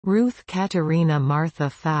Ruth Katharina Martha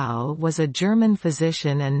Pfau was a German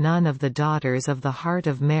physician and nun of the Daughters of the Heart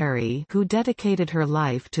of Mary who dedicated her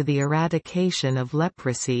life to the eradication of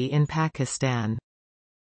leprosy in Pakistan.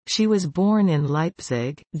 She was born in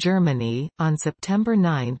Leipzig, Germany, on September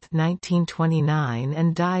 9, 1929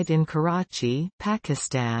 and died in Karachi,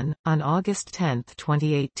 Pakistan, on August 10,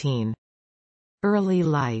 2018. Early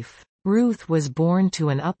life. Ruth was born to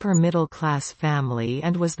an upper-middle-class family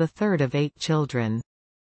and was the third of 8 children.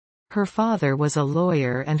 Her father was a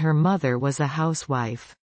lawyer and her mother was a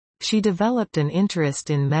housewife. She developed an interest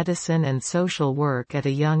in medicine and social work at a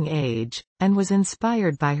young age, and was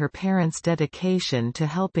inspired by her parents' dedication to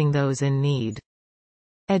helping those in need.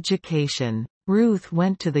 Education. Ruth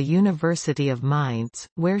went to the University of Mainz,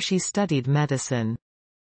 where she studied medicine.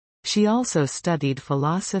 She also studied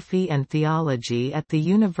philosophy and theology at the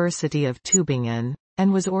University of Tübingen,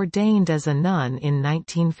 and was ordained as a nun in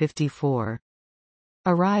 1954.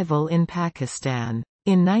 Arrival in Pakistan.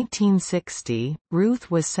 In 1960, Ruth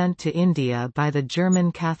was sent to India by the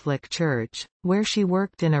German Catholic Church, where she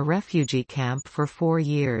worked in a refugee camp for 4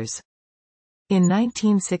 years. In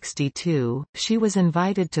 1962, she was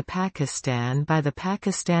invited to Pakistan by the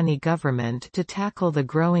Pakistani government to tackle the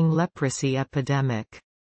growing leprosy epidemic.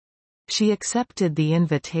 She accepted the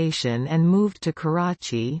invitation and moved to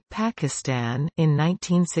Karachi, Pakistan, in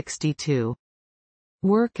 1962.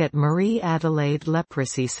 Work at Marie Adelaide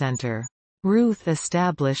Leprosy Center. Ruth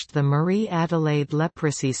established the Marie Adelaide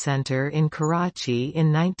Leprosy Center in Karachi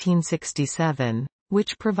in 1967,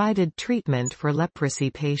 which provided treatment for leprosy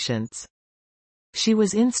patients. She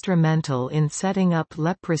was instrumental in setting up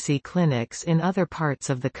leprosy clinics in other parts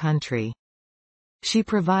of the country. She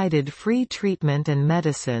provided free treatment and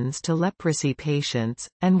medicines to leprosy patients,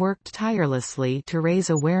 and worked tirelessly to raise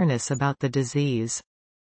awareness about the disease.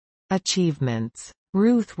 Achievements.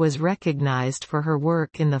 Ruth was recognized for her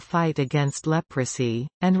work in the fight against leprosy,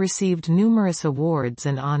 and received numerous awards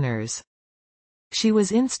and honors. She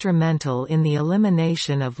was instrumental in the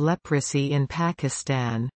elimination of leprosy in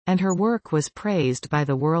Pakistan, and her work was praised by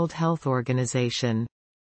the World Health Organization.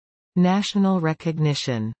 National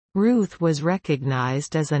recognition. Ruth was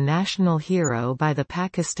recognized as a national hero by the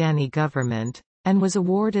Pakistani government, and was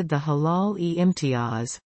awarded the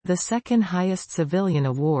Hilal-i-Imtiaz, the second highest civilian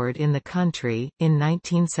award in the country, in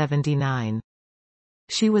 1979.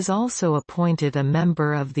 She was also appointed a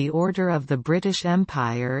member of the Order of the British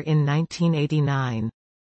Empire in 1989.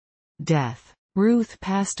 Death. Ruth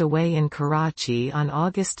passed away in Karachi on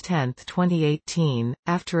August 10, 2018,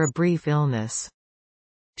 after a brief illness.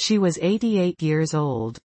 She was 88 years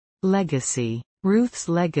old. Legacy. Ruth's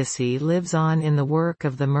legacy lives on in the work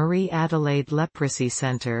of the Marie Adelaide Leprosy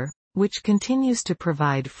Center, which continues to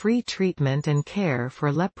provide free treatment and care for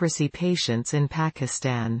leprosy patients in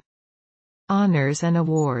Pakistan. Honors and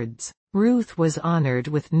awards. Ruth was honored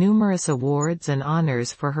with numerous awards and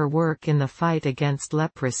honors for her work in the fight against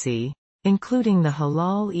leprosy, including the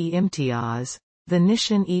Hilal-i-Imtiaz, the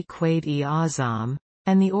Nishan-e-Quaid-e-Azam,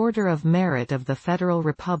 and the Order of Merit of the Federal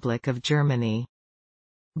Republic of Germany.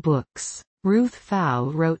 Books. Ruth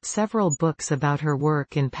Pfau wrote several books about her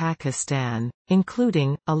work in Pakistan,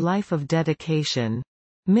 including A Life of Dedication,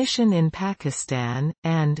 Mission in Pakistan,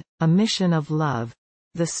 and A Mission of Love,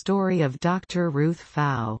 The Story of Dr. Ruth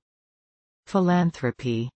Pfau.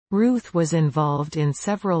 Philanthropy. Ruth was involved in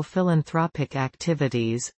several philanthropic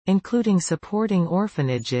activities, including supporting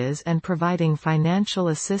orphanages and providing financial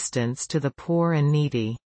assistance to the poor and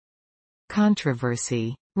needy.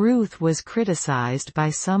 Controversy. Ruth was criticized by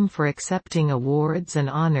some for accepting awards and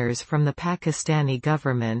honors from the Pakistani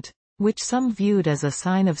government, which some viewed as a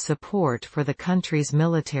sign of support for the country's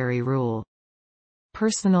military rule.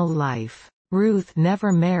 Personal life. Ruth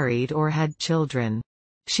never married or had children.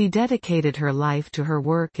 She dedicated her life to her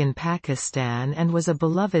work in Pakistan and was a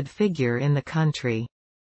beloved figure in the country.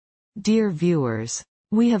 Dear viewers,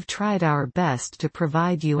 we have tried our best to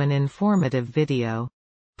provide you an informative video.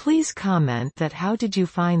 Please comment that how did you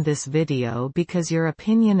find this video, because your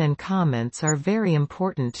opinion and comments are very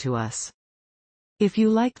important to us. If you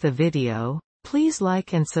like the video, please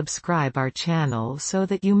like and subscribe our channel so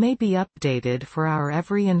that you may be updated for our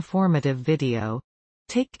every informative video.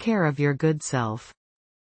 Take care of your good self.